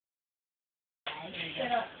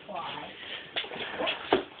Shut up, fly.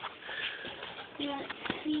 Let's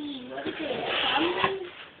see, what is it?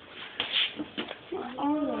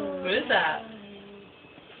 What is that?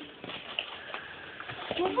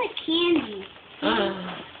 It looks like candy.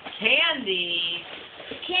 Candy.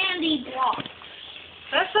 Candy blocks.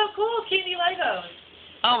 That's so cool, candy Legos.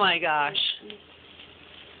 Oh my gosh.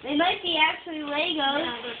 They might be actually Legos.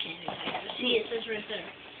 No, they're candy Legos. See, it says right there.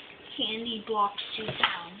 Candy blocks 2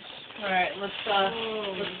 pounds. All right, let's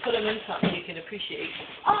put them in something you can appreciate.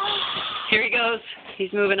 Oh. Here he goes.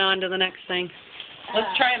 He's moving on to the next thing.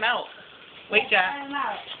 Let's try them out. Wait, Jack. Try 'em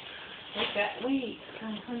out. Wait,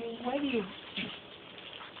 honey, why do you?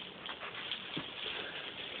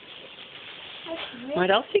 What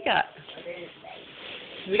else you got?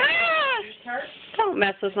 Ah! Tart? Don't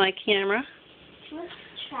mess with my camera. Let's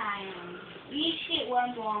try them. We each get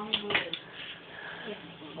one long blue.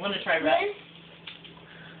 I want to try red.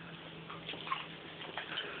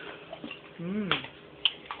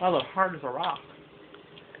 Oh, they're hard as a rock.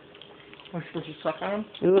 Am I supposed to suck on them?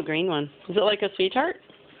 Ooh, a green one. Is it like a sweet tart?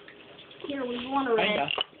 Here, we want a red.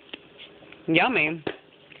 Kinda. Yummy.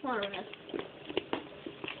 Want a red.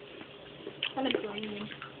 And a green.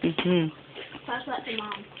 Mhm. Pass that to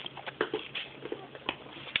Mom.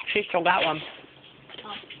 She still got one.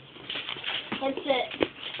 Oh. That's it.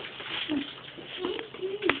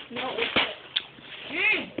 No, it's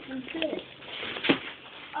it. That's it.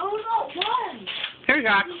 Oh, we got one. Here,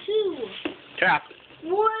 Jack. 2. Jack.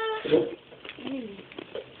 What?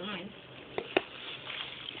 Fine.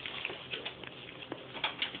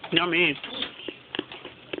 Yummy.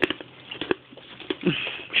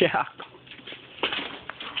 Jack.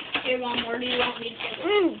 Here, Mom, where do you want me to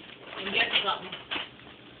put it? I'm getting something.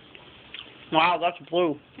 Wow, that's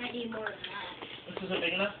blue. I need more than that. This isn't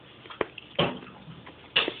big enough? I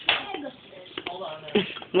go to this. Hold on there.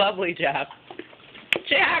 Lovely, Jack.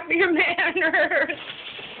 Jack, your manners.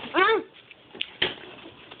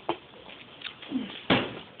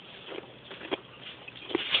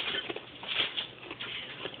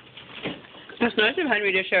 It's nice of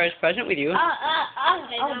Henry to share his present with you. Oh,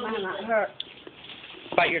 man, that hurt.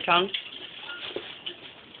 Bite your tongue.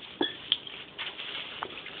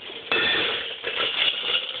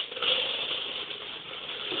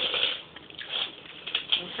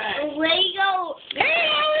 Okay. Lego.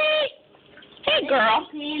 Hey, girl.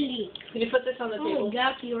 Candy. Can you put this on the Oh, table?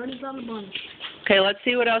 Jack, you already got a bunch. Okay, let's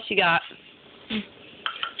see what else you got.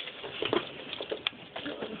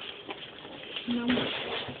 No.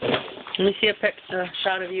 Let me see a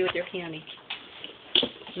shot of you with your candy.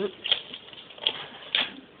 You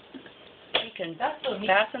can That's so neat.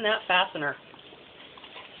 fasten that fastener.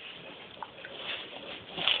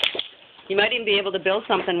 You might even be able to build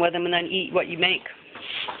something with them and then eat what you make.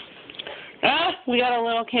 Ah, we got a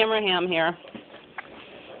little camera ham here.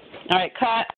 All right, cut.